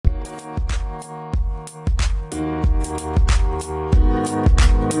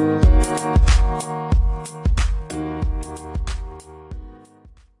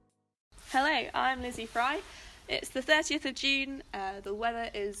Izzy Fry. It's the 30th of June. The weather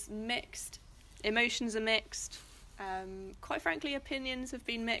is mixed. Emotions are mixed. Quite frankly, opinions have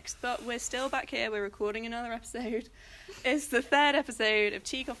been mixed, but we're still back here. We're recording another episode. It's the third episode of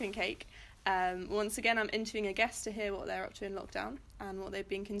Tea, Coffee and Cake. Once again, I'm interviewing a guest to hear what they're up to in lockdown and what they've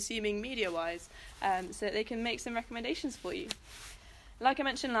been consuming media-wise, so that they can make some recommendations for you. Like I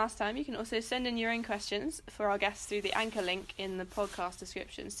mentioned last time, you can also send in your own questions for our guests through the Anchor link in the podcast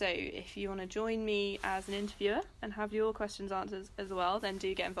description. So if you want to join me as an interviewer and have your questions answered as well, then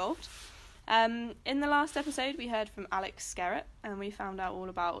do get involved. In the last episode, we heard from Alex Skerritt, and we found out all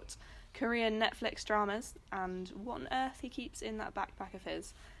about Korean Netflix dramas and what on earth he keeps in that backpack of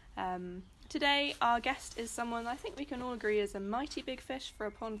his. Today, our guest is someone I think we can all agree is a mighty big fish for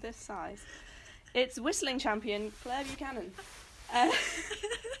a pond this size. It's whistling champion Claire Buchanan.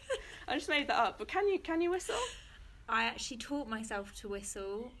 I just made that up, but can you whistle? I actually taught myself to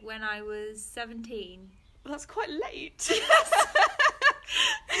whistle when I was 17. Well, that's quite late.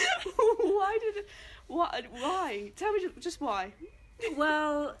 Why? Tell me just why.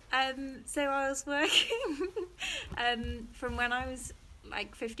 Well, so I was working from when I was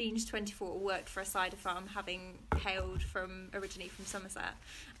like 15 to 24, worked for a cider farm, having hailed originally from Somerset,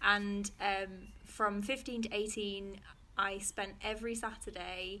 and from 15 to 18 I spent every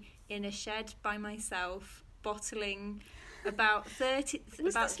Saturday in a shed by myself bottling about 30.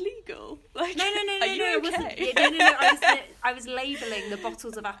 Was this legal? Like, no. Are you I okay? wasn't. No. I was labelling the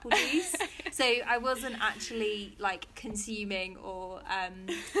bottles of apple juice, so I wasn't actually like consuming or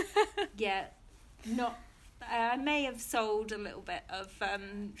not. I may have sold a little bit of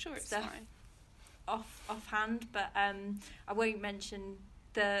sure it's stuff fine. offhand, but I won't mention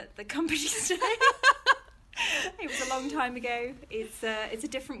the company's name. It was a long time ago. It's a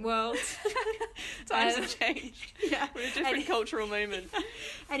different world. Times have changed. Yeah, we're in a different cultural moment.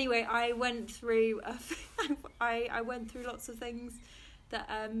 Anyway, I went through I went through lots of things that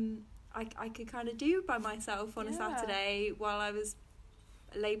I could kind of do by myself on a Saturday while I was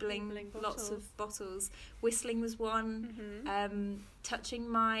labelling lots of bottles. Whistling was one. Mm-hmm. Touching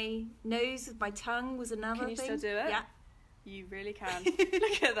my nose with my tongue was another thing. Can you still do it? Yeah. You really can.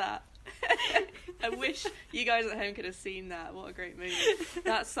 Look at that. I wish you guys at home could have seen that. What a great movie.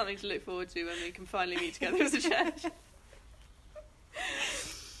 That's something to look forward to when we can finally meet together as a church.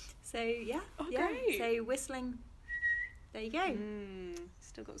 So yeah. Oh, yeah. great. So whistling. There you go.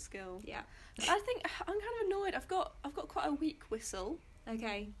 Still got skill. Yeah. I think I'm kind of annoyed. I've got quite a weak whistle.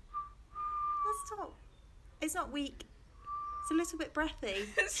 Okay. That's not. It's not weak. It's a little bit breathy.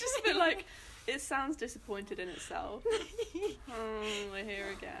 It's just a bit like, it sounds disappointed in itself. Oh, we're here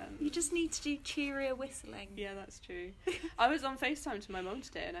again. You just need to do cheerier whistling. Yeah, that's true. I was on FaceTime to my mum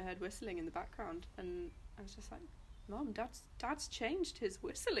today and I heard whistling in the background and I was just like, Mum, Dad's changed his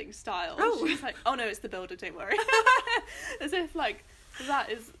whistling style. Oh. She's like, oh no, it's the builder, don't worry. As if like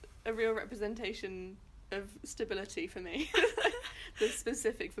that is a real representation of stability for me. The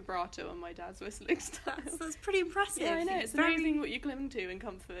specific vibrato on my dad's whistling style. That's pretty impressive. Yeah, I know. It's amazing what you cling to in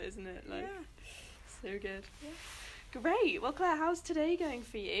comfort, isn't it? Like, so good. Yeah. Great. Well, Claire, how's today going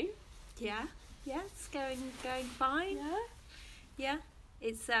for you? Yeah, it's going fine. Yeah.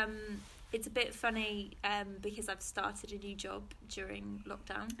 It's a bit funny because I've started a new job during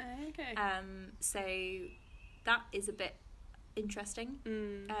lockdown. Okay. So that is a bit interesting.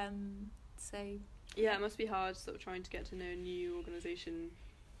 So yeah, it must be hard sort of trying to get to know a new organisation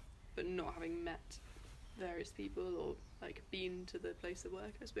but not having met various people or like been to the place of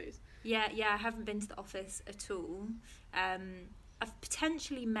work, I suppose. Yeah, I haven't been to the office at all. I've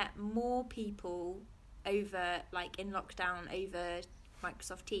potentially met more people over like in lockdown over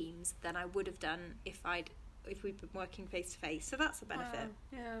Microsoft Teams than I would have done if we'd been working face to face. So that's a benefit.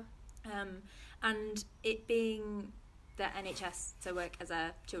 Wow. Yeah. And it being the NHS, so I work as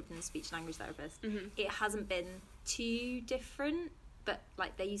a children's speech language therapist, it hasn't been too different, but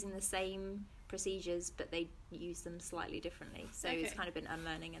like they're using the same procedures but they use them slightly differently, so it's kind of been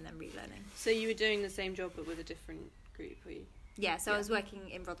unlearning and then relearning. So you were doing the same job but with a different group, were you? Yeah, so I was working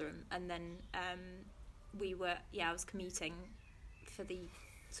in Rotherham and then I was commuting for the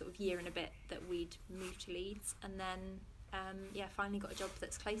sort of year and a bit that we'd moved to Leeds, and then finally got a job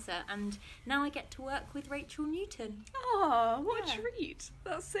that's closer, and now I get to work with Rachel Newton. Oh, what a treat.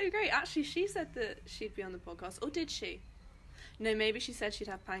 That's so great. Actually, she said that she'd be on the podcast, or did she? No, maybe she said she'd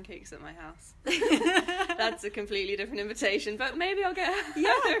have pancakes at my house. That's a completely different invitation, but maybe I'll get her you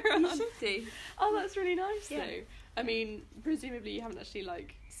on. should do. Oh, that's really nice though. I mean, presumably you haven't actually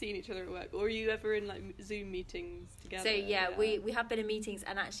like seen each other at work, or are you ever in like Zoom meetings together? So yeah, we have been in meetings,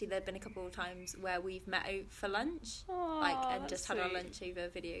 and actually there've been a couple of times where we've met out for lunch, and just had our lunch over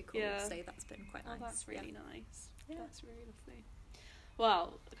video call. Yeah. So that's been quite nice. Oh, that's really nice. Yeah. That's really lovely.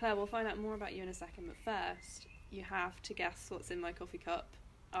 Well, Claire, we'll find out more about you in a second, but first you have to guess what's in my coffee cup,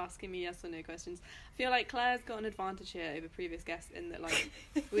 asking me yes or no questions. I feel like Claire's got an advantage here over previous guests in that, like,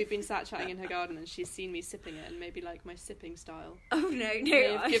 we've been sat chatting in her garden and she's seen me sipping it, and maybe like my sipping style. Oh no,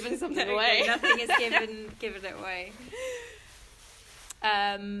 I've given something away. No, nothing is given it away.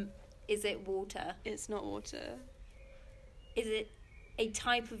 Is it water? It's not water. Is it a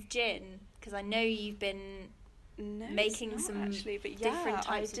type of gin? Because I know you've been making some actually, but different types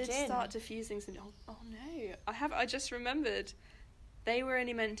I of did gin. start diffusing some. Oh no, I just remembered. They were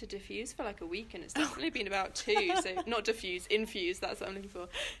only meant to diffuse for like a week, and it's definitely been about 2. So not diffuse, infuse. That's what I'm looking for.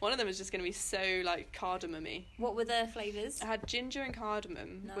 One of them is just going to be so like cardamom-y. What were the flavours? I had ginger and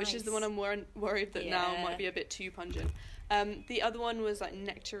cardamom, which is the Nice. one I'm worried that now might be a bit too pungent. The other one was like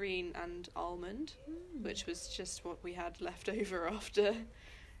nectarine and almond, which was just what we had left over after,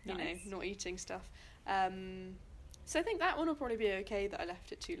 you know, not eating stuff. So I think that one will probably be okay that I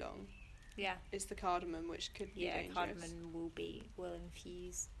left it too long. Yeah. It's the cardamom, which could be dangerous. Cardamom will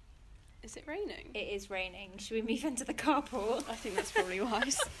infuse. Is it raining? It is raining. Should we move into the carpool? I think that's probably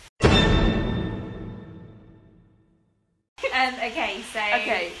wise. Okay, so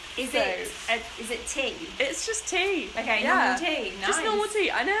is it tea? It's just tea. Okay, yeah. normal tea. Nice. Just normal tea.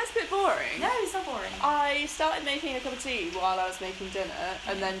 I know it's a bit boring. No, it's not boring. I started making a cup of tea while I was making dinner,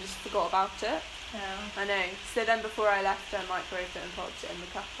 and then just forgot about it. Oh. I know. So then before I left, I microwaved it and popped it in the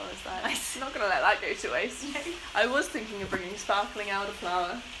cup. I was like, Nice. I'm not going to let that go to waste. I was thinking of bringing sparkling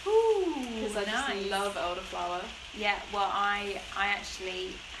elderflower. Ooh, Because I just love elderflower. Yeah, well, I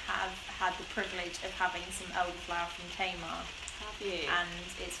actually have had the privilege of having some elderflower from Tamar. Have you? And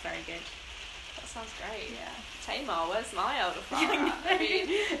it's very good. That sounds great. Yeah. Tamar, where's my elderflower? I mean,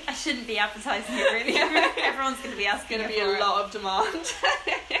 I shouldn't be advertising it really. Everyone's going to be asking. Going to be a lot of demand.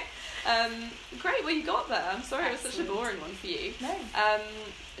 Great, well you got there. I'm sorry Excellent. It was such a boring one for you. No.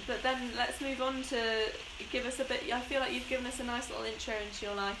 But then let's move on to give us a bit. I feel like you've given us a nice little intro into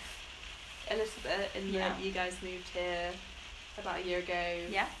your life a little bit, in that you guys moved here about a year ago.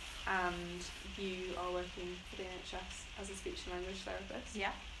 Yeah. And you are working for the NHS as a speech and language therapist.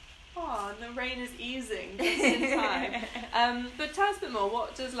 Yeah. Oh, and the rain is easing just in time. But tell us a bit more.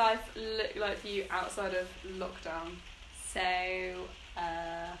 What does life look like for you outside of lockdown? So,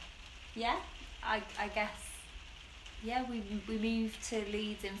 yeah, I guess, yeah, we moved to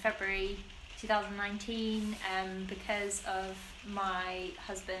Leeds in February 2019 because of my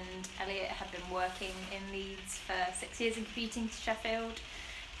husband Elliot had been working in Leeds for 6 years and commuting to Sheffield,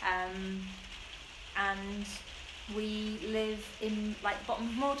 and we live in like the bottom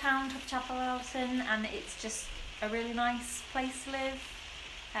of Moortown, top of Chapel Elton, and it's just a really nice place to live.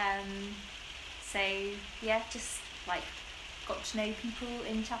 So yeah, just like got to know people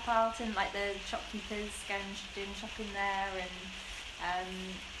in Chapel Elton, like the shopkeepers, going doing shopping there, and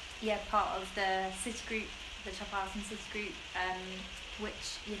yeah, part of the city group, the Chapel Elton city group,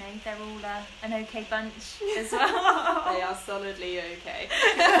 which, you know, they're all an okay bunch as well. They are solidly okay.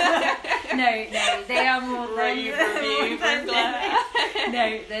 No, they are more than review from Claire.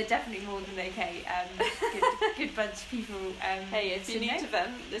 No, they're definitely more than okay. Good bunch of people. Hey, if you need to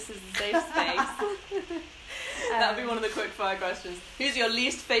vent, this is a safe space. That'll be one of the quick fire questions. Who's your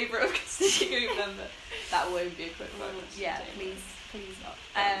least favourite of city group member? That won't be a quick fire question. Yeah, please not.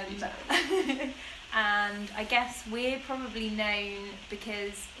 And I guess we're probably known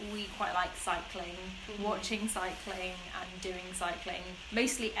because we quite like cycling, watching cycling and doing cycling.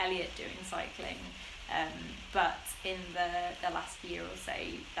 Mostly Elliot doing cycling, but in the last year or so,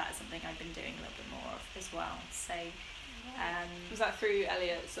 that is something I've been doing a little bit more of as well. So, was that through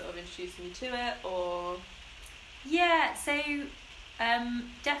Elliot sort of introducing you to it, or? Yeah, so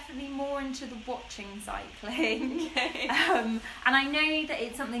definitely more into the watching cycling. Okay. And I know that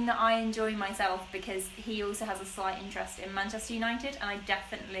it's something that I enjoy myself because he also has a slight interest in Manchester United, and I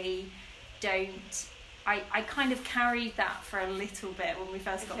definitely don't. I kind of carried that for a little bit when we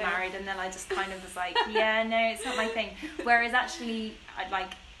first got married, and then I just kind of was like, yeah, no, it's not my thing. Whereas actually, I'd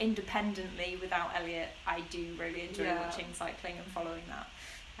like independently without Elliot, I do really enjoy watching cycling and following that.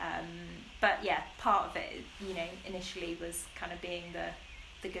 But yeah, part of it, you know, initially was kind of being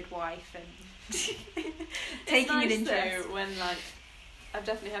the good wife and taking nice an interest. Though, when like I've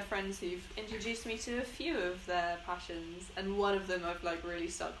definitely had friends who've introduced me to a few of their passions, and one of them I've like really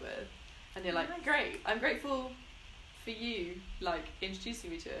stuck with, and you're like, great, I'm grateful for you like introducing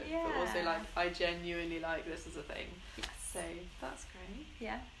me to it, but also like I genuinely like this as a thing. Yes. So that's great.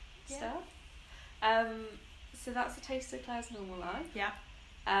 Yeah. Stuff. So that's a taste of Claire's normal life. Yeah.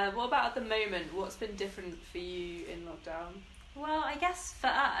 What about at the moment? What's been different for you in lockdown? Well, I guess for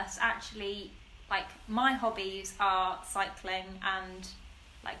us, actually, like, my hobbies are cycling and,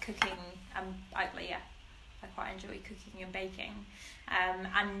 like, cooking, and I quite enjoy cooking and baking.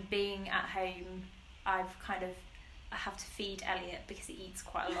 And being at home, I have to feed Elliot because he eats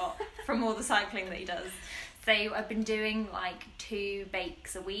quite a lot from all the cycling that he does. So I've been doing, like, 2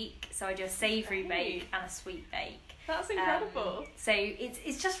 bakes a week. So I do a savoury bake and a sweet bake. That's incredible. So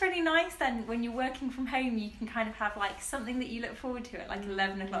it's just really nice then when you're working from home, you can kind of have like something that you look forward to at like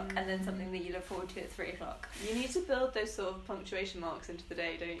 11 o'clock and then something that you look forward to at 3 o'clock. You need to build those sort of punctuation marks into the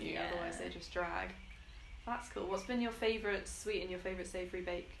day, don't you? Yeah. Otherwise they just drag. That's cool. What's been your favourite sweet and your favourite savoury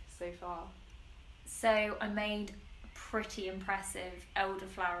bake so far? So I made a pretty impressive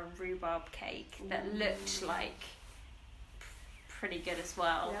elderflower and rhubarb cake that looked like pretty good as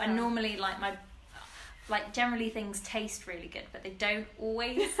well. Yeah. And normally generally things taste really good, but they don't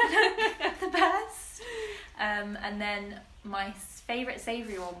always look the best. And then my favourite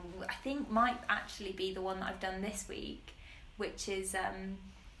savoury one, I think, might actually be the one that I've done this week, which is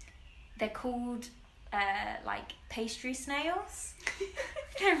they're called like pastry snails.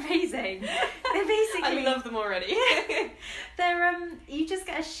 They're amazing. They're basically, I love them already. they're you just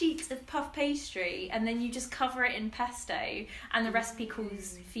get a sheet of puff pastry and then you just cover it in pesto, and the recipe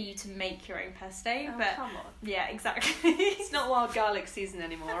calls for you to make your own pesto. Oh, but come on. yeah, exactly. It's not wild garlic season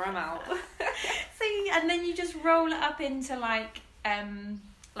anymore. I'm out. And then you just roll it up into like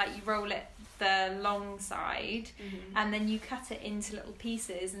you roll it the long side, and then you cut it into little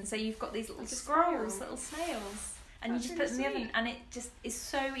pieces, and so you've got these little scrolls, little snails, and That's you just really put them in the sweet. oven, and it just is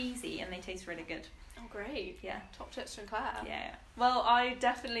so easy, and they taste really good. Oh, great. Yeah. Top tips from Claire. Yeah. Well, I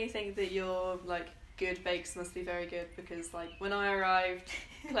definitely think that your like good bakes must be very good, because like when I arrived,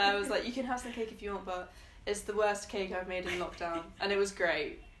 Claire was like, you can have some cake if you want, but it's the worst cake I've made in lockdown, and it was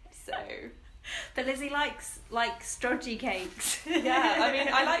great. So But Lizzie likes stodgy cakes. yeah, I mean,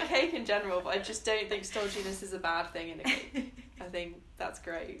 I like cake in general, but I just don't think stodginess is a bad thing in a cake. I think that's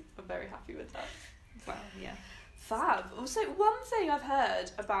great. I'm very happy with that. Well, yeah. Fab. Also, one thing I've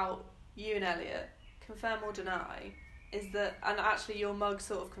heard about you and Elliot, confirm or deny, is that, and actually your mug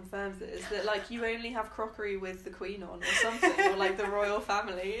sort of confirms it, is that like you only have crockery with the Queen on or something, or like the royal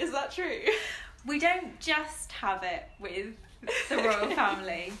family. Is that true? We don't just have it with the royal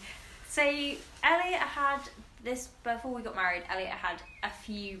family. So Elliot had this, before we got married, Elliot had a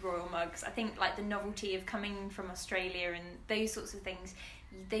few royal mugs. I think like the novelty of coming from Australia and those sorts of things,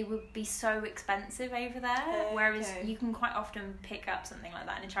 they would be so expensive over there, whereas you can quite often pick up something like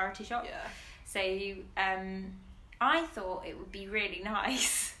that in a charity shop. Yeah. So I thought it would be really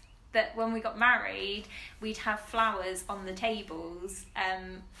nice that when we got married, we'd have flowers on the tables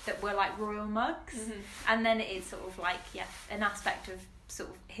that were like royal mugs. And then it is sort of like, an aspect of sort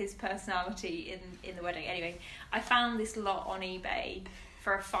of his personality in the wedding. Anyway, I found this lot on eBay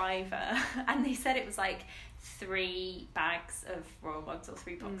for a £5, and they said it was like 3 bags of royal mugs or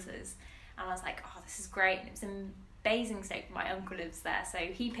 3 boxes. And I was like, oh, this is great. And it was in Basingstoke. My uncle lives there, so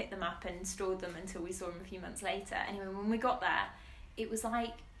he picked them up and stored them until we saw him a few months later. Anyway, when we got there, it was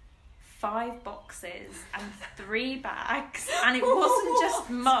like 5 boxes and 3 bags, and it wasn't just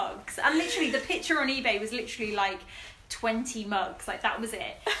mugs. And literally, the picture on eBay was literally like 20 mugs, like that was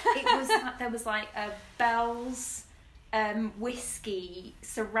it. It was there was like a Bell's whiskey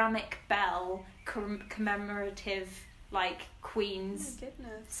ceramic bell commemorative like Queen's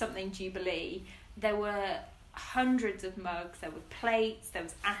something jubilee. There were hundreds of mugs, there were plates, there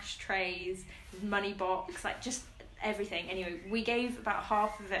was ashtrays, money box, like just everything. Anyway, we gave about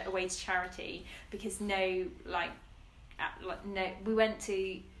half of it away to charity because we went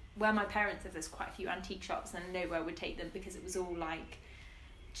to where my parents live. There's quite a few antique shops, and nowhere would take them because it was all like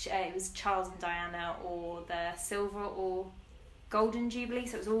it was Charles and Diana or the silver or golden jubilee,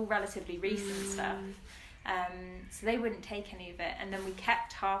 so it was all relatively recent stuff. So they wouldn't take any of it, and then we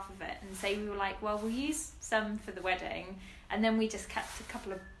kept half of it, and so we were like, well, we'll use some for the wedding, and then we just kept a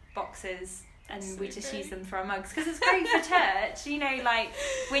couple of boxes and we just use them for our mugs because it's great for church, you know, like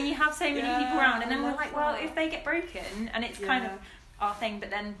when you have so many people around, and then we're like, well, if they get broken, and it's kind of our thing. But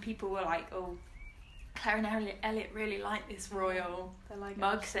then people were like, oh, Claire and Elliot really like this royal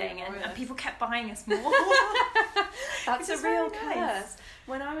mug thing, and people kept buying us more. That's a real nice curse.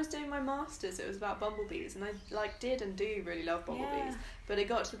 When I was doing my masters, it was about bumblebees, and I did and do really love bumblebees, but it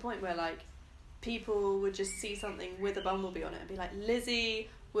got to the point where like people would just see something with a bumblebee on it and be like, Lizzie,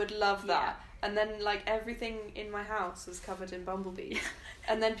 would love that. And then, like, everything in my house was covered in bumblebees.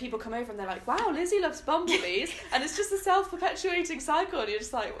 And then people come over and they're like, wow, Lizzie loves bumblebees. And it's just a self-perpetuating cycle. And you're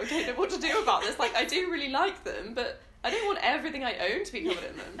just like, I don't know what to do about this. Like, I do really like them, but I don't want everything I own to be covered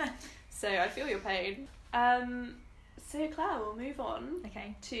in them. So I feel your pain. So Claire, we'll move on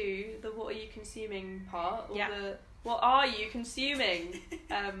to the what are you consuming part. Or the what are you consuming?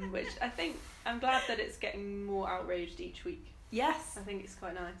 Which I think, I'm glad that it's getting more outraged each week. Yes. I think it's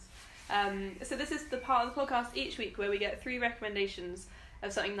quite nice. So this is the part of the podcast each week where we get 3 recommendations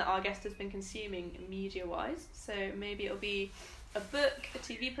of something that our guest has been consuming media-wise. So maybe it'll be a book, a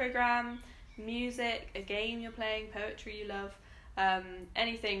TV programme, music, a game you're playing, poetry you love,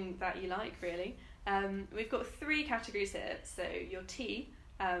 anything that you like, really. We've got 3 categories here. So your tea,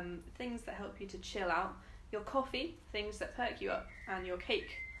 things that help you to chill out, your coffee, things that perk you up, and your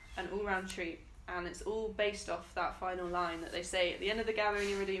cake, an all-round treat. And it's all based off that final line that they say at the end of the Gathering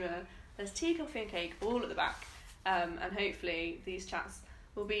in Redeemer. There's tea, coffee and cake all at the back. And hopefully these chats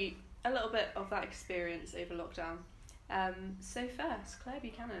will be a little bit of that experience over lockdown. So first, Claire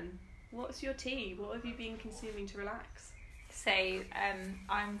Buchanan, what's your tea? What have you been consuming to relax? So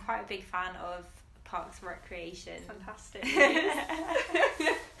I'm quite a big fan of Parks and Recreation. Fantastic.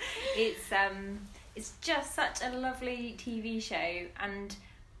 It's just such a lovely TV show, and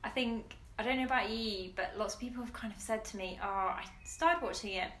I think, I don't know about you, but lots of people have kind of said to me, I started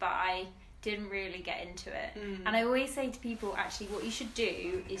watching it, but I didn't really get into it. And I always say to people, actually, what you should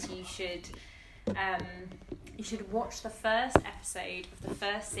do is you should watch the first episode of the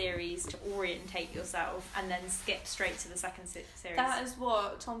first series to orientate yourself, and then skip straight to the second series. That is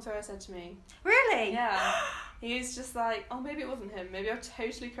what Tom Sawyer said to me. Really? Yeah. He was just like, oh, maybe it wasn't him. Maybe I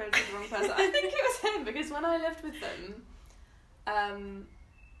totally credited the wrong person. I think it was him, because when I lived with them,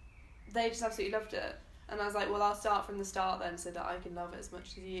 they just absolutely loved it. And I was like, well, I'll start from the start then so that I can love it as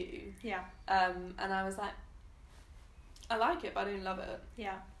much as you. Yeah. And I was like, I like it, but I don't love it.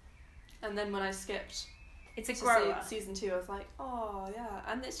 Yeah. And then when I skipped it's a grower. Season 2, I was like, oh, yeah.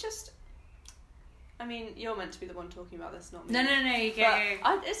 And it's just, I mean, you're meant to be the one talking about this, not me. No, you go.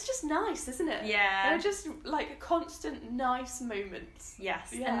 It's just nice, isn't it? Yeah. They're just, like, constant nice moments.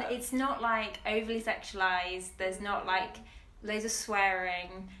 Yes. Yeah. And it's not, like, overly sexualised. There's not, like, loads of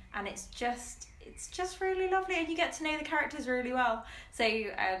swearing. And it's just really lovely. And you get to know the characters really well. So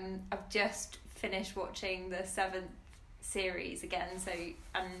I've just finished watching the 7th series again. So,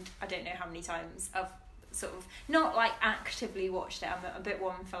 and I don't know how many times I've sort of not like actively watched it. I'm a bit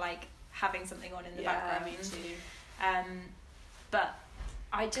one for like having something on in the background. Me too. But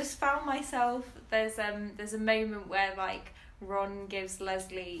I just found myself, there's a moment where like Ron gives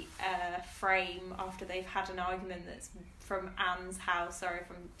Leslie a frame after they've had an argument that's from Anne's house. Sorry if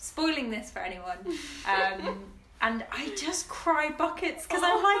I'm spoiling this for anyone. And I just cry buckets because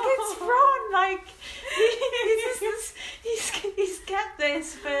I'm like, it's Ron, like he's kept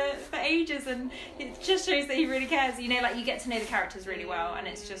this for ages, and it just shows that he really cares. You know, like you get to know the characters really well, and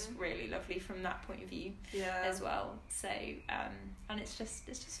it's just really lovely from that point of view as well. So and it's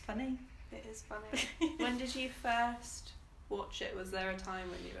just funny. It is funny. When did you first watch it? Was there a time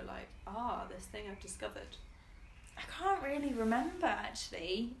when you were like, this thing I've discovered? I can't really remember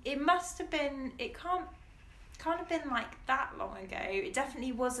actually. It must have been. It can't have been like that long ago. It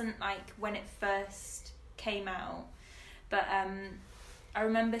definitely wasn't like when it first came out, but I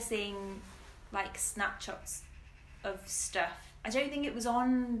remember seeing like snapshots of stuff. I don't think it was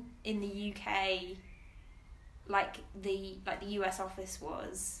on in the UK like the US office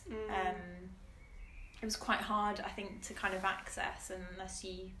was. It was quite hard, I think, to kind of access unless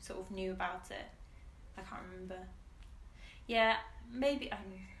you sort of knew about it. I can't remember. Yeah, maybe. I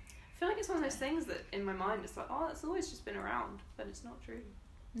feel like it's one of those things that in my mind it's like, it's always just been around, but it's not true.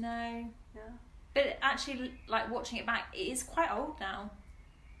 No. Yeah. But actually, like watching it back, it is quite old now.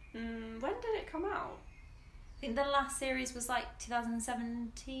 When did it come out? I think the last series was like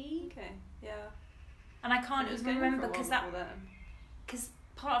 2017. Okay. Yeah. And I can't even remember because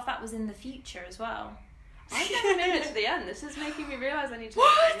part of that was in the future as well. I never made it to the end. This is making me realise I need to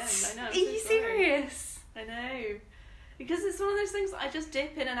what? Get to the end. I know. Are you serious? I know. Because it's one of those things that I just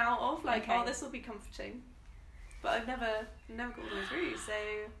dip in and out of, like, this will be comforting. But I've never got all the way through, so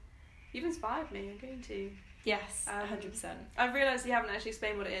you've inspired me. I'm going to. Yes, 100%. I've realised you haven't actually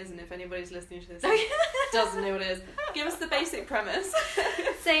explained what it is, and if anybody's listening to this doesn't know what it is, give us the basic premise.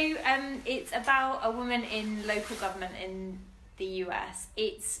 So, it's about a woman in local government in the US.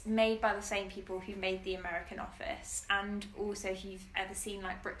 It's made by the same people who made The American Office, and also if you've ever seen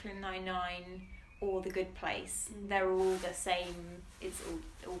like Brooklyn Nine-Nine or The Good Place, they're all the same. It's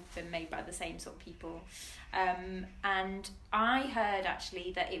all often made by the same sort of people. And I heard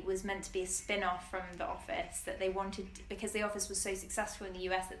actually that it was meant to be a spin-off from The Office, that they wanted, because The Office was so successful in the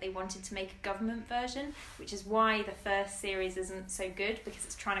US, that they wanted to make a government version, which is why the first series isn't so good, because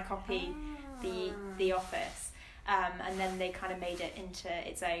it's trying to copy the Office. And then they kind of made it into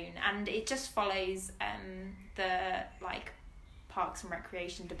its own, and it just follows the like Parks and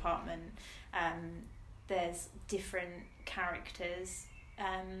Recreation department. There's different characters.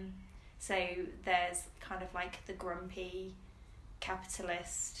 So there's kind of like the grumpy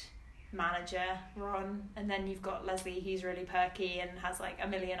capitalist manager, Ron, and then you've got Leslie, who's really perky and has like a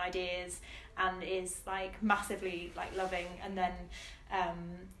million ideas and is like massively like loving, and then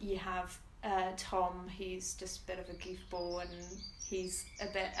you have Tom, who's just a bit of a goofball, and he's a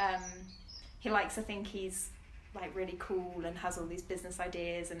bit he likes to think he's like really cool and has all these business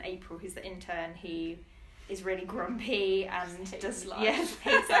ideas, and April, who's the intern, who is really grumpy and hates life.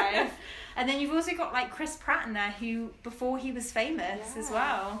 And then you've also got like Chris Pratt in there, who before he was famous as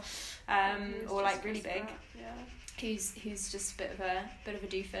well, or like really big, who's just a bit of a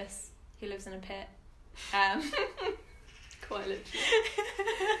doofus who lives in a pit. Quite literally.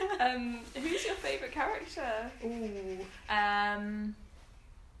 Who's your favourite character? I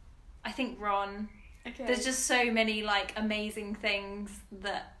think Ron. Okay. There's just so many like amazing things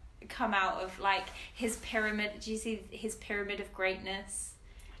that come out of like his pyramid. Do you see his pyramid of greatness?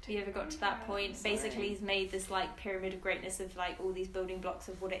 Have you ever got to that point? Sorry. Basically, he's made this like pyramid of greatness of like all these building blocks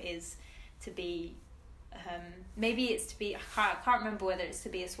of what it is to be. Maybe it's to be. I can't remember whether it's to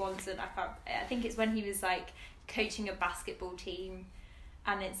be a Swanson. I think it's when he was like coaching a basketball team,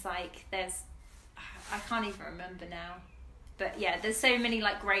 and it's like there's. I can't even remember now. But yeah, there's so many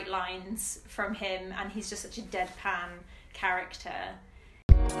like great lines from him, and he's just such a deadpan character.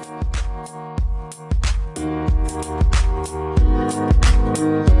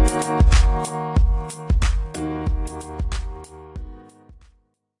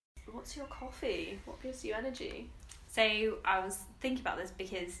 What's your coffee? What gives you energy? So I was thinking about this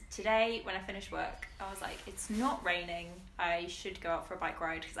because today when I finished work, I was like, it's not raining. I should go out for a bike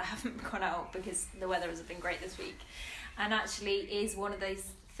ride because I haven't gone out because the weather hasn't been great this week. And actually is one of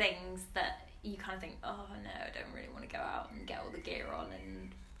those things that you kind of think, oh no, I don't really want to go out and get all the gear on and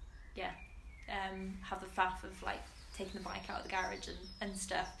have the faff of like taking the bike out of the garage and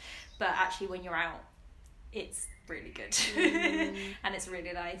stuff. But actually when you're out, it's really good. And it's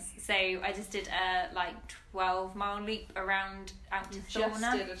really nice. So I just did a like 12-mile leap around out to Thorna.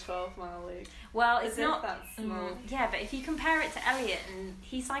 Just did a 12-mile leap. Well, it's not that small. Yeah, but if you compare it to Elliot, and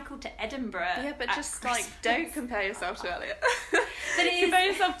he cycled to Edinburgh. Yeah, but just like don't compare yourself to Elliot. But it compare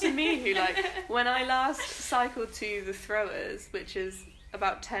yourself to me, who like when I last cycled to the Throwers, which is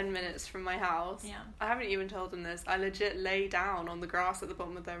about 10 minutes from my house. Yeah. I haven't even told them this. I legit lay down on the grass at the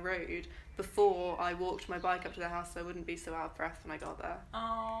bottom of their road before I walked my bike up to their house, so I wouldn't be so out of breath when I got there.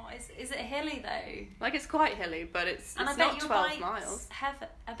 Oh, is it hilly though? Like it's quite hilly, but it's and not I bet your 12 miles.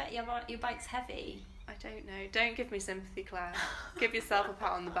 I bet your bike's heavy. I don't know. Don't give me sympathy, Claire. Give yourself a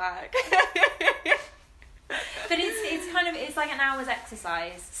pat on the back. But it's kind of, it's like an hour's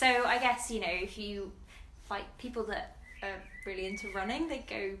exercise. So I guess, you know, if you like people that are really into running, they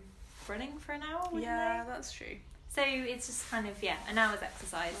go running for an hour, wouldn't Yeah, they? that's true. So it's just kind of, an hour's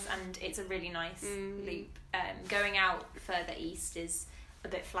exercise, and it's a really nice loop. Going out further east is a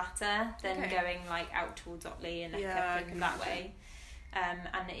bit flatter than going like out towards Otley and that way.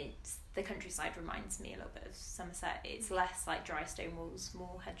 And it's, the countryside reminds me a little bit of Somerset. It's less like dry stone walls,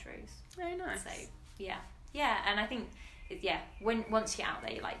 more hedgerows. Oh, nice. So and I think once you're out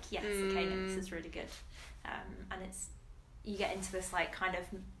there, you're like, yes, okay, no, this is really good. And it's, you get into this like kind of,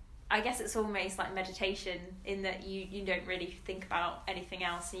 I guess it's almost like meditation in that you don't really think about anything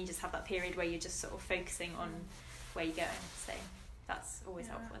else, and you just have that period where you're just sort of focusing on where you're going. So that's always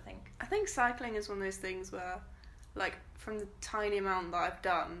helpful, I think. I think cycling is one of those things where, like, from the tiny amount that I've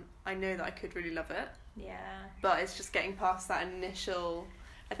done, I know that I could really love it. Yeah. But it's just getting past that initial,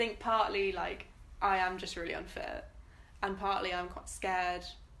 I think partly like I am just really unfit, and partly I'm quite scared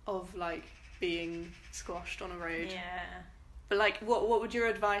of like being squashed on a road. Yeah. But like, what would your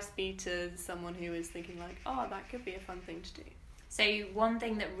advice be to someone who is thinking like, oh, that could be a fun thing to do? So one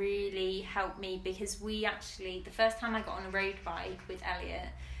thing that really helped me, because we actually, the first time I got on a road bike with Elliot,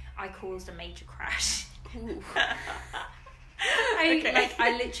 I caused a major crash. Ooh.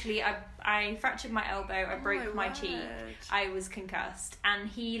 I fractured my elbow, I broke my cheek, I was concussed, and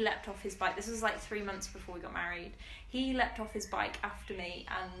he leapt off his bike. This was like 3 months before we got married. He leapt off his bike after me,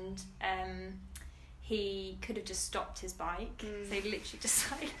 and he could have just stopped his bike, so he literally just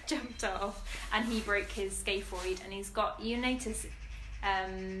like jumped off, and he broke his scaphoid, and he's got, you notice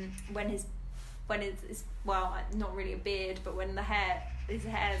when his well, not really a beard, but when his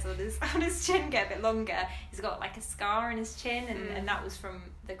hairs on his chin get a bit longer, he's got like a scar in his chin, and that was from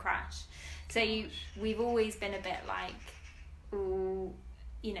the crash. So we've always been a bit like, ooh,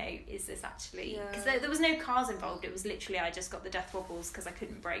 you know, is this actually... Because there was no cars involved. It was literally, I just got the death wobbles because I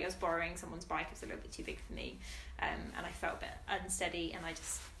couldn't brake. I was borrowing someone's bike. It was a little bit too big for me. And I felt a bit unsteady and I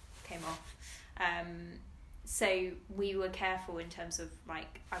just came off. So we were careful in terms of,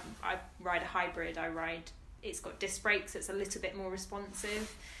 like, I ride a hybrid. It's got disc brakes, so it's a little bit more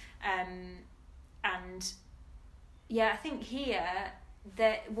responsive. And yeah, I think here,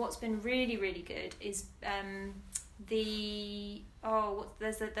 what's been really, really good is there's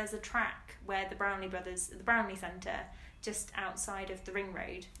a track where the Brownlee Centre, just outside of the Ring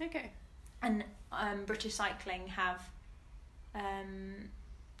Road. Okay. And British Cycling have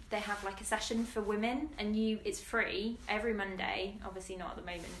they have like a session for women, and it's free every Monday. Obviously not at the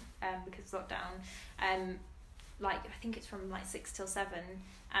moment because of lockdown. Like I think it's from like 6 till 7,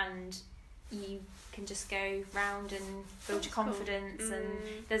 and you can just go round and build your confidence. Cool. And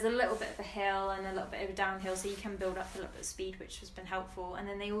there's a little bit of a hill and a little bit of a downhill, so you can build up a little bit of speed, which has been helpful. And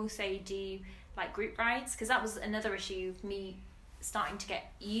then they also do like group rides, because that was another issue of me starting to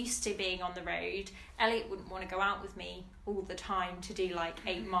get used to being on the road. Elliot wouldn't want to go out with me all the time to do like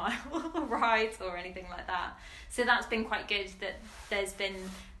 8-mile rides or anything like that. So that's been quite good that there's been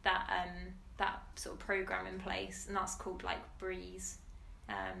that sort of program in place, and that's called like Breeze.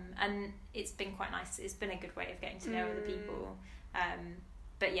 And it's been quite nice. It's been a good way of getting to know other people.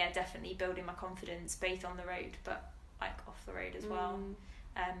 But yeah, definitely building my confidence both on the road but like off the road as well.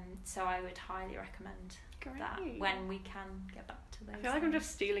 So I would highly recommend that when we can get back to those. I feel like I'm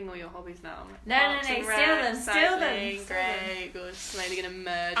just stealing all your hobbies now. No, steal them. Great, good. Slowly going to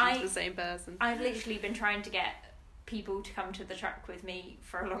merge into the same person. I've literally been trying to get people to come to the track with me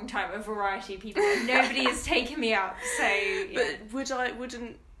for a long time, a variety of people, and nobody has taken me up. So yeah. But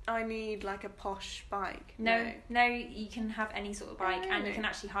wouldn't I need like a posh bike? No, you can have any sort of bike. And you can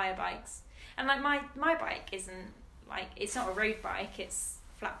actually hire bikes. And like my bike isn't like, it's not a road bike, it's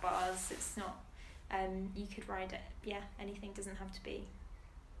flat bars, it's not you could ride it, anything. Doesn't have to be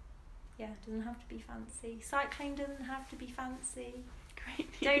fancy. Cycling doesn't have to be fancy. Great.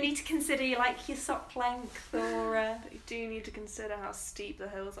 Don't need to consider like your sock length or but you do need to consider how steep the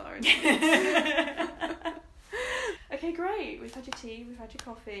hills are. Okay, great. We've had your tea, we've had your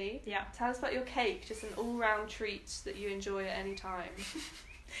coffee. Yeah. Tell us about your cake, just an all-round treat that you enjoy at any time.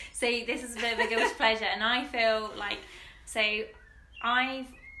 So this is a bit of a guilty pleasure, and I feel like, so I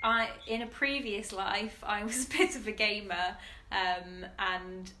in a previous life I was a bit of a gamer,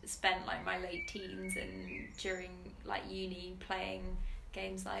 and spent like my late teens and during like uni playing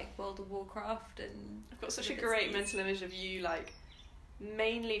games like World of Warcraft. And I've got such a great mental image of you like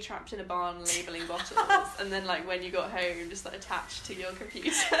mainly trapped in a barn labelling bottles, and then like when you got home just like attached to your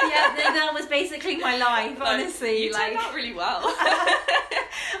computer. That was basically my life, like, honestly. You turned out really well.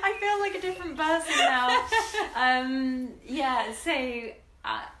 I feel like a different person now. So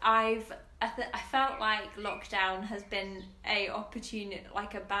I felt like lockdown has been a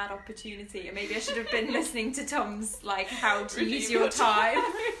bad opportunity, and maybe I should have been listening to Tom's like how to use your time.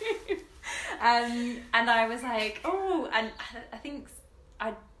 And I was like, and I think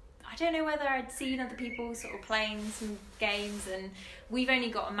I don't know whether I'd seen other people sort of playing some games, and we've only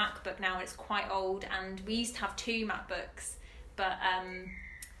got a MacBook now, and it's quite old, and we used to have 2 MacBooks, but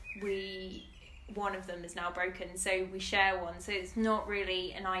one of them is now broken, so we share one, so it's not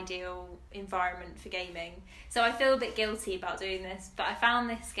really an ideal environment for gaming. So I feel a bit guilty about doing this, but I found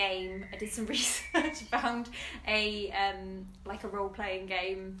this game, I did some research, found a like a role-playing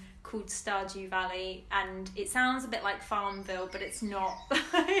game called Stardew Valley, and it sounds a bit like Farmville, but it's not.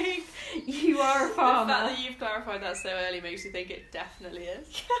 Like, you are a farmer. The fact that you've clarified that so early makes me think it definitely is.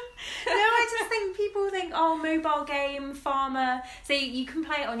 No, I just think people think, mobile game, farmer. So you can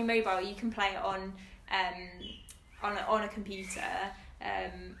play it on your mobile, you can play it on a computer.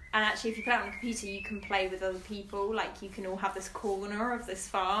 And actually, if you play it on a computer, you can play with other people. Like, you can all have this corner of this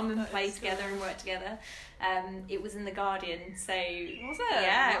farm and play together and work together. It was in The Guardian, so... Was it?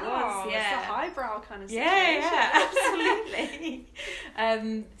 Yeah, it was, yeah. It's a highbrow kind of situation. Yeah, absolutely.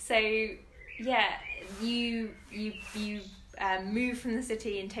 So, yeah, you move from the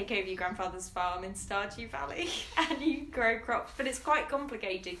city and take over your grandfather's farm in Stardew Valley, and you grow crops. But it's quite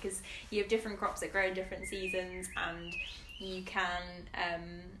complicated because you have different crops that grow in different seasons, and you can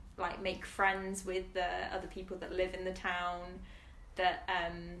like make friends with the other people that live in the town, that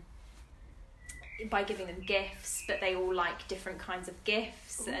by giving them gifts, but they all like different kinds of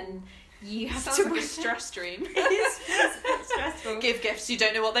gifts. Ooh. And you have Sounds to like a stress dream. It's stressful. Give gifts you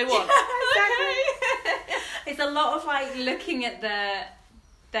don't know what they want. Exactly. It's a lot of like looking at their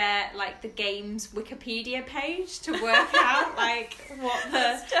like the game's Wikipedia page to work out like what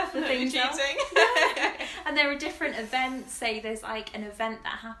the things cheating. are. And there are different events. Say there's like an event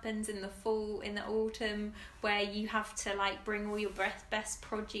that happens in the fall, in the autumn, where you have to like bring all your best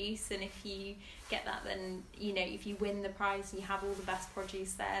produce, and if you get that, then you know, if you win the prize and you have all the best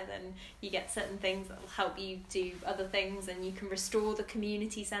produce there, then you get certain things that will help you do other things, and you can restore the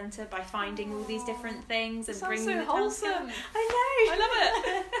community centre by finding all these different things and bringing so the wholesome. town together. I know. I love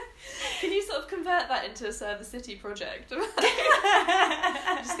it. Can you sort of convert that into a Serve the City project?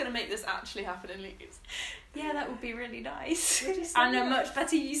 I'm just going to make this actually happen in Leeds. Yeah, that would be really nice. Would you say And a that? much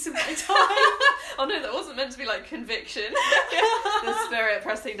better use of my time. Oh no, that wasn't meant to be like conviction. The spirit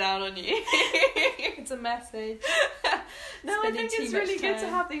pressing down on you. It's a message. No, I Spending think too it's much really good to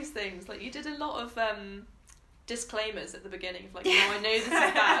time. have these things. Like, you did a lot of disclaimers at the beginning of like, no, I know this is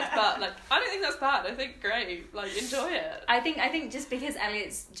bad, but like, I don't think that's bad. I think great. Like, enjoy it. I think just because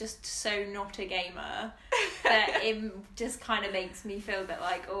Elliot's just so not a gamer, that it just kind of makes me feel a bit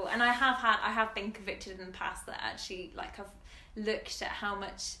like, oh, and I have been convicted in the past that actually, like, I've looked at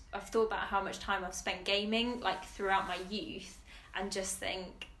I've thought about how much time I've spent gaming, like, throughout my youth, and just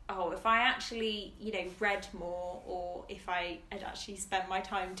think, oh, if I actually, you know, read more, or if I had actually spent my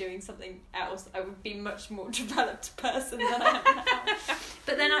time doing something else, I would be much more developed person than I am now.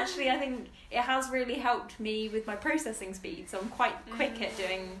 But then actually I think it has really helped me with my processing speed, so I'm quite quick at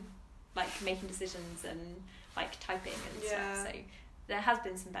doing, like, making decisions and, like, typing and stuff, so there has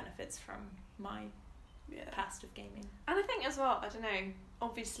been some benefits from my past of gaming. And I think as well, I don't know,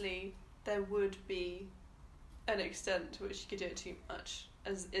 obviously there would be an extent to which you could do it too much,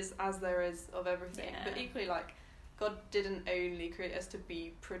 as there is of everything. Yeah. But equally, like, God didn't only create us to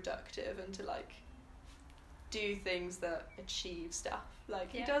be productive and to, like, do things that achieve stuff.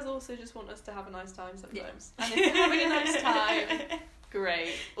 Like, He does also just want us to have a nice time sometimes. And if you're having a nice time,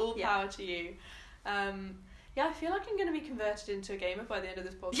 great. All power to you. Yeah, I feel like I'm going to be converted into a gamer by the end of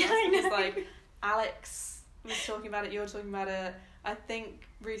this podcast. Yeah, I know. Because, like, Alex was talking about it, you're talking about it. I think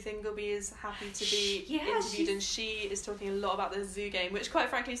Ruth Ingleby is happy to be interviewed, and she is talking a lot about the zoo game, which quite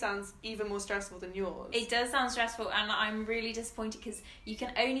frankly sounds even more stressful than yours. It does sound stressful, and I'm really disappointed because you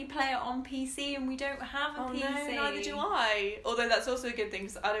can only play it on PC and we don't have a PC. No, neither do I. Although that's also a good thing,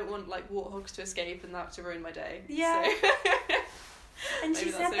 because I don't want, like, warthogs to escape and that to ruin my day. Yeah. So. And she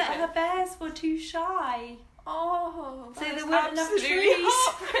Maybe said that's that okay. her bears were too shy. Oh, So that's there weren't enough absolutely trees.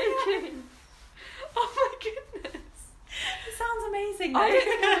 heartbreaking. Oh my goodness. It sounds amazing. I don't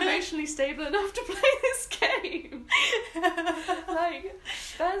think I'm emotionally stable enough to play this game. Like,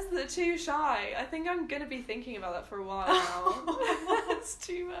 bears that are too shy. I think I'm going to be thinking about that for a while now. That's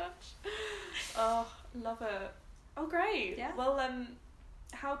too much. Oh, love it. Oh, great. Yeah. Well,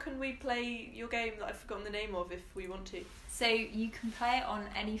 how can we play your game that I've forgotten the name of if we want to? So you can play it on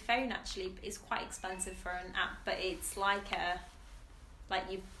any phone, actually. It's quite expensive for an app, but it's like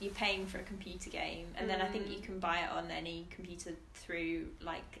you're paying for a computer game, and then I think you can buy it on any computer through,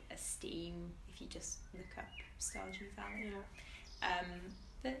 like, a Steam, if you just look up Stardew Valley. Yeah.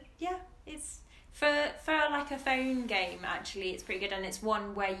 But yeah, it's for like a phone game, actually it's pretty good, and it's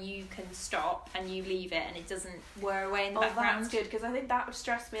one where you can stop and you leave it and it doesn't whir away in the background. That's good, because I think that would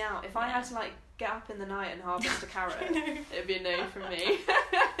stress me out. If I had to, like, get up in the night and harvest a carrot, it'd be a no from me.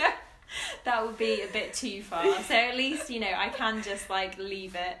 That would be a bit too far. So at least, you know, I can just, like,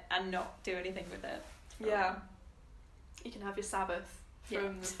 leave it and not do anything with it. Yeah. You can have your Sabbath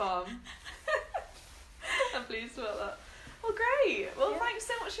from the farm. I'm pleased about that. Well, great. Well, thanks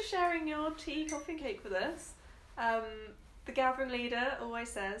so much for sharing your tea, coffee and cake with us. The gathering leader always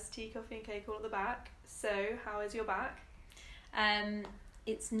says tea, coffee and cake all at the back. So, how is your back?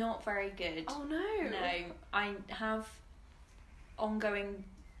 It's not very good. Oh, no. No, I have ongoing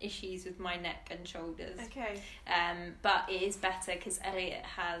issues with my neck and shoulders. Okay. But it is better because it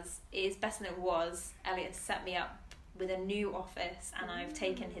is better than it was. Elliot has set me up with a new office, and I've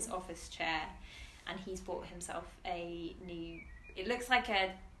taken his office chair, and he's bought himself a new, it looks like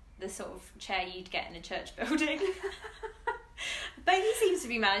the sort of chair you'd get in a church building. But he seems to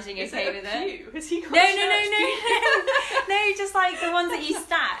be managing okay with it. Has he got No, just like the ones that you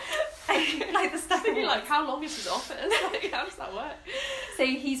stack. Like the stack. Like, how long is his office? Like, how does that work? So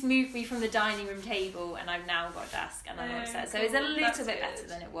he's moved me from the dining room table, and I've now got a desk, and I'm upstairs. So it's a little bit better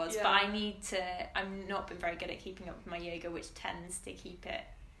than it was, but I've not been very good at keeping up with my yoga, which tends to keep it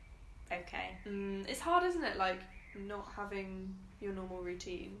okay. It's hard, isn't it? Like, not having your normal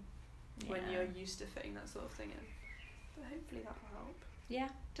routine when you're used to fitting that sort of thing in. But hopefully that will help. Yeah.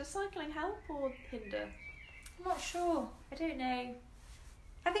 Does cycling help or hinder? I'm not sure. I don't know.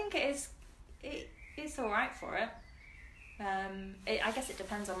 I think it's all right for it. I guess it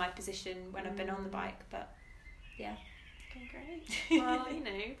depends on my position when I've been on the bike, but yeah. Okay, great. Well,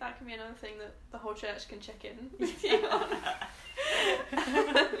 that can be another thing that the whole church can check in with you on.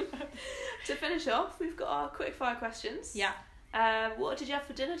 To finish off, we've got our quick fire questions. Yeah. What did you have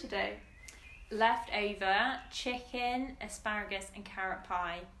for dinner today? Leftover chicken, asparagus, and carrot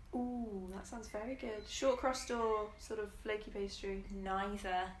pie. Ooh, that sounds very good. Short crust or sort of flaky pastry?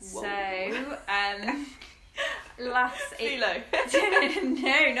 Neither. Whoa. So, Phyllo. No, not even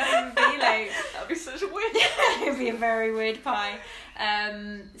phyllo. That'd be such a weird. It'd be a very weird pie.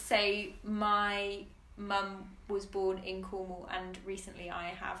 So my mum was born in Cornwall, and recently I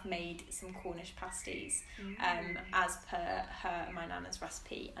have made some Cornish pasties, as per her and my nana's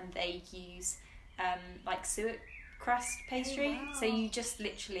recipe, and they use like suet crust pastry. Oh, wow. So you just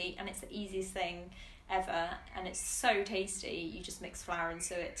literally, and it's the easiest thing ever, and it's so tasty. You just mix flour and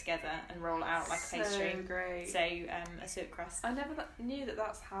suet together and roll it out like a pastry. So great. So a suet crust. I never knew that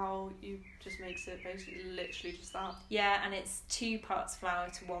that's how you just make suet pastry. Literally just that. Yeah, and it's 2 parts flour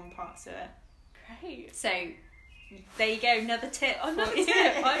to 1 part suet. Great. So there you go, another tip. Another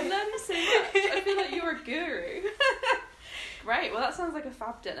tip. I'm learning so much. I feel like you're a guru. Great. Well, that sounds like a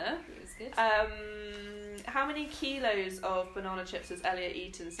fab dinner. It was good. How many kilos of banana chips has Elliot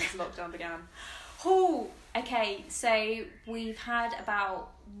eaten since lockdown began? Oh, okay. So we've had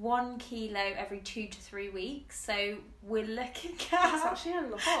about 1 kilo every 2 to 3 weeks. So we're looking at. That's actually a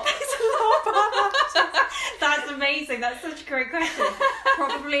lot. It's a lot. That's amazing. That's such a great question.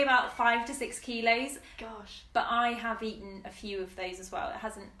 Probably about 5 to 6 kilos. Gosh. But I have eaten a few of those as well. It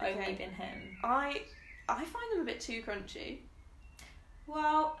hasn't only Okay. been him. I find them a bit too crunchy.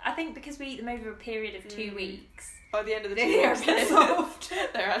 Well, I think because we eat them over a period of 2 weeks. By the end of the 2 They're weeks, a bit they're soft.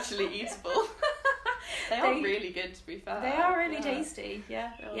 They're actually eatable. They are really good, to be fair. They are really tasty,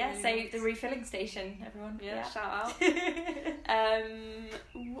 yeah. They are Yeah, really so nice. the refilling station, everyone. Yeah, shout out.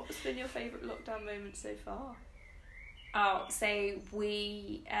 What's been your favourite lockdown moment so far? Oh, so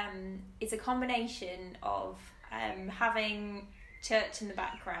we it's a combination of having church in the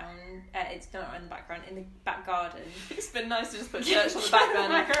background. It's not in the background, in the back garden. It's been nice to just put church on the back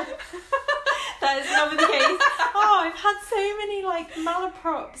burner. That is never the case. Oh, I've had so many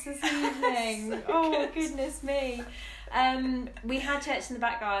malaprops this evening. Oh goodness me. We had church in the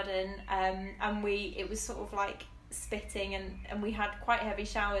back garden, and it was sort of like spitting, and we had quite heavy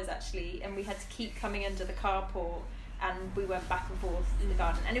showers actually, and we had to keep coming under the carport, and we went back and forth in the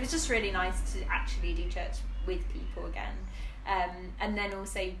garden, and it was just really nice to actually do church with people again. And then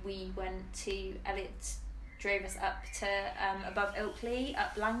also we went to Elliot drove us up to above Ilkley,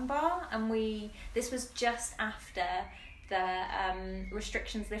 up Langbar, and this was just after the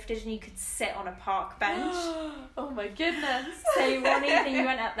restrictions lifted and you could sit on a park bench. Oh my goodness. So one evening we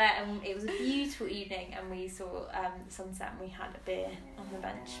went up there, and it was a beautiful evening, and we saw the sunset, and we had a beer on the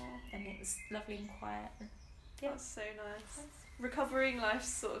bench, and it was lovely and quiet. Yeah. That's so nice. Recovering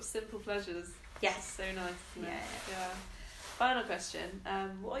life's sort of simple pleasures. Yes. It's so nice, isn't it? Yeah. Yeah. Final question.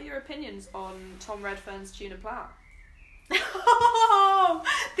 What are your opinions on Tom Redfern's Tuna Plat? Oh,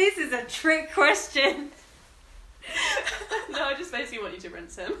 this is a trick question. No, I just basically want you to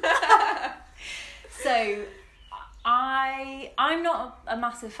rinse him. So, I'm not a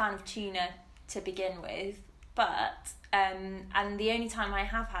massive fan of tuna to begin with, but and the only time I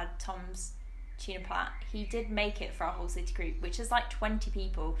have had Tom's Tuna Plat, he did make it for our whole city group, which is like 20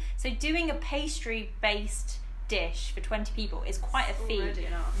 people. So doing a pastry-based dish for 20 people is quite a feat. Already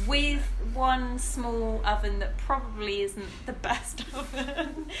enough. With one small oven that probably isn't the best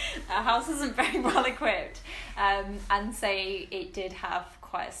oven. Our house isn't very well equipped, and so it did have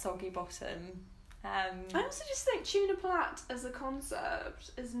quite a soggy bottom. I also just think Tuna Plat as a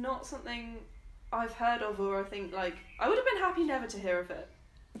concept is not something I've heard of, or I think I would have been happy never to hear of it.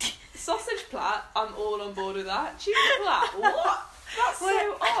 Sausage plat, I'm all on board with that. Tuna Plat, what? That's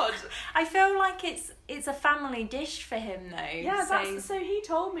so odd. I feel like it's a family dish for him though. Yeah, so he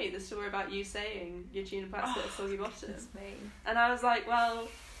told me the story about you saying your tuna plat's got a soggy bottom. Me. And I was like, well,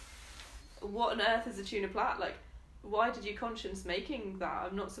 what on earth is a Tuna Plat? Why did you conscience making that?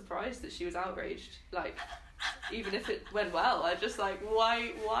 I'm not surprised that she was outraged. Even if it went well, I just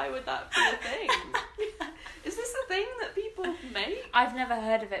why would that be a thing? Is this a thing that people make? I've never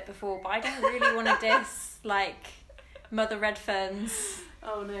heard of it before, but I don't really want to diss Mother Redfern's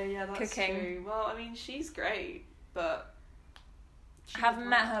Oh no, yeah, that's cooking. true. Well, I mean, she's great, but I haven't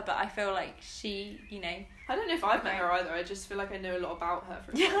met her, but I feel like she, you know. I don't know if I've met her either. I just feel like I know a lot about her.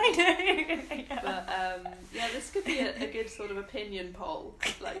 From Yeah, I know. But yeah, this could be a good sort of opinion poll.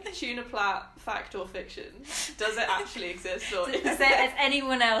 Like, Tuna Platt, fact or fiction? Does it actually exist? Or Has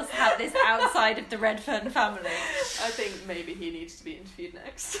anyone else had this outside of the Redfern family? I think maybe he needs to be interviewed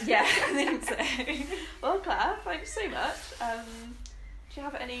next. Yeah, I think so. Well, Claire, thanks so much. Do you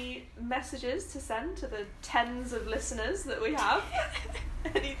have any messages to send to the tens of listeners that we have?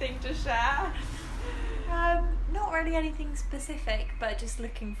 Anything to share? Not really anything specific, but just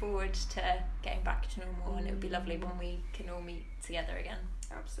looking forward to getting back to normal, and it would be lovely when we can all meet together again.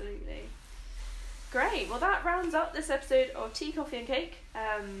 Absolutely. Great. Well, that rounds up this episode of Tea, Coffee and Cake.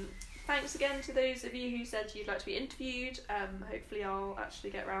 Thanks again to those of you who said you'd like to be interviewed. Hopefully I'll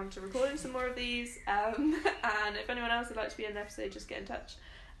actually get around to recording some more of these. And if anyone else would like to be in the episode, just get in touch.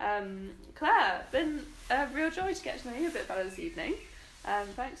 Claire, been a real joy to get to know you a bit better this evening.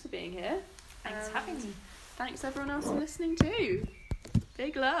 Thanks for being here. Thanks for having me. Thanks everyone else for listening too.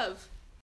 Big love.